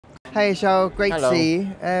Hey Charles, great to Hello. see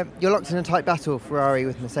you. You're locked in a tight battle, Ferrari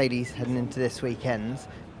with Mercedes heading into this weekend.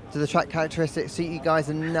 Do the track characteristics suit you guys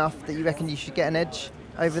enough that you reckon you should get an edge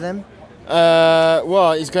over them?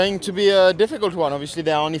 Well, it's going to be a difficult one. Obviously,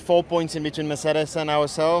 there are only 4 points in between Mercedes and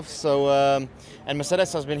ourselves. And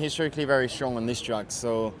Mercedes has been historically very strong on this track.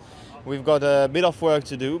 So we've got a bit of work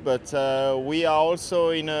to do, but we are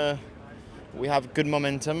also we have good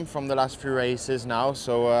momentum from the last few races now.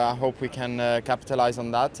 So I hope we can capitalize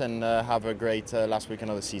on that and have a great last weekend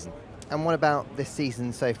of the season. And what about this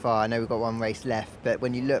season so far? I know we've got one race left, but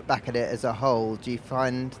when you look back at it as a whole, do you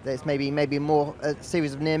find that it's maybe more a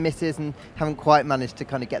series of near misses and haven't quite managed to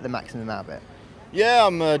kind of get the maximum out of it? Yeah,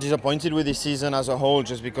 I'm disappointed with this season as a whole,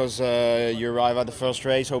 just because you arrive at the first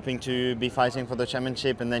race hoping to be fighting for the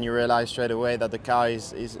championship, and then you realise straight away that the car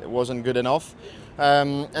wasn't good enough.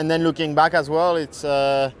 And then looking back as well, it's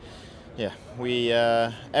we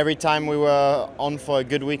every time we were on for a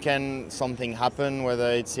good weekend, something happened.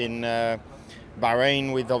 Whether it's in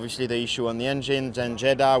Bahrain with obviously the issue on the engine, then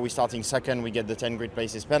Jeddah, we're starting second, we get the 10 grid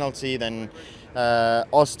places penalty, then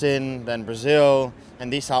Austin, then Brazil,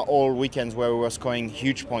 and these are all weekends where we were scoring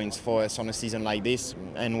huge points for us on a season like this,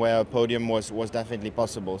 and where a podium was definitely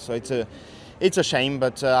possible. So it's a shame,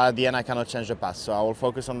 but at the end I cannot change the past. So I will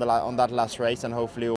focus on that last race, and hopefully